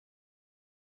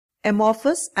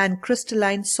Amorphous and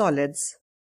crystalline solids.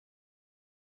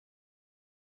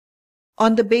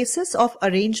 On the basis of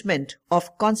arrangement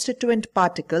of constituent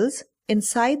particles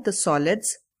inside the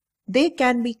solids, they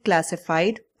can be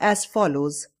classified as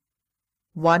follows.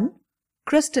 1.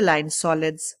 Crystalline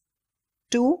solids.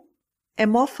 2.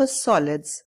 Amorphous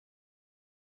solids.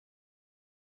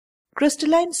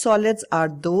 Crystalline solids are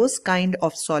those kind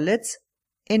of solids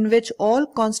in which all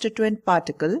constituent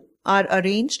particles are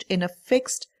arranged in a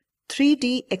fixed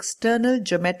 3D external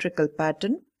geometrical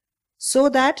pattern so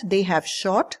that they have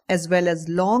short as well as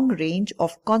long range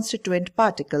of constituent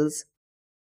particles.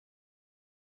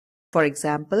 For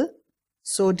example,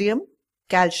 sodium,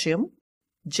 calcium,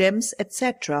 gems,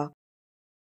 etc.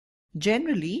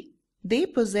 Generally, they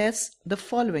possess the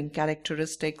following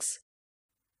characteristics.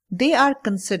 They are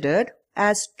considered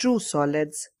as true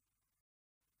solids.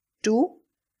 2.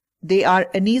 They are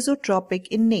anisotropic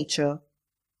in nature.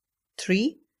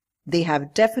 3. They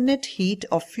have definite heat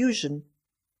of fusion.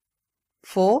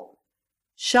 4.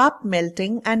 Sharp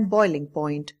melting and boiling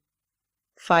point.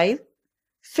 5.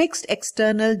 Fixed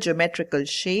external geometrical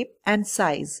shape and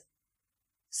size.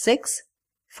 6.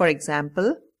 For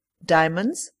example,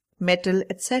 diamonds, metal,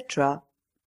 etc.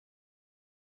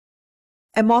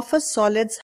 Amorphous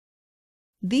solids.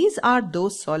 These are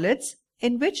those solids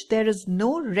in which there is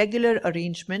no regular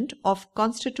arrangement of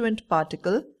constituent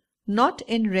particle, not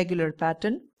in regular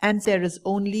pattern, and there is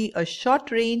only a short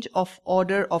range of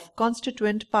order of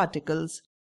constituent particles.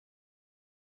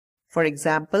 For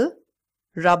example,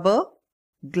 rubber,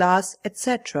 glass,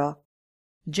 etc.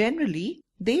 Generally,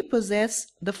 they possess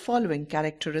the following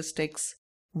characteristics.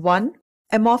 1.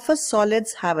 Amorphous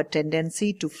solids have a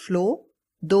tendency to flow,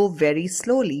 though very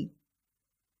slowly.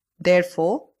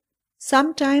 Therefore,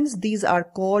 sometimes these are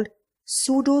called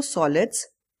pseudo-solids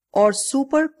or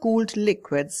supercooled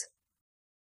liquids.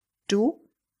 2.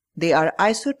 They are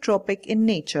isotropic in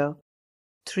nature.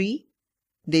 3.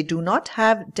 They do not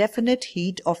have definite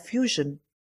heat of fusion.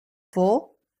 4.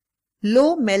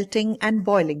 Low melting and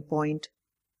boiling point.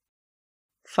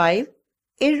 5.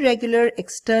 Irregular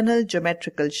external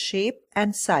geometrical shape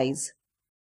and size.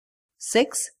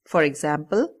 6. For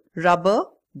example, rubber,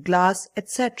 glass,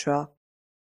 etc.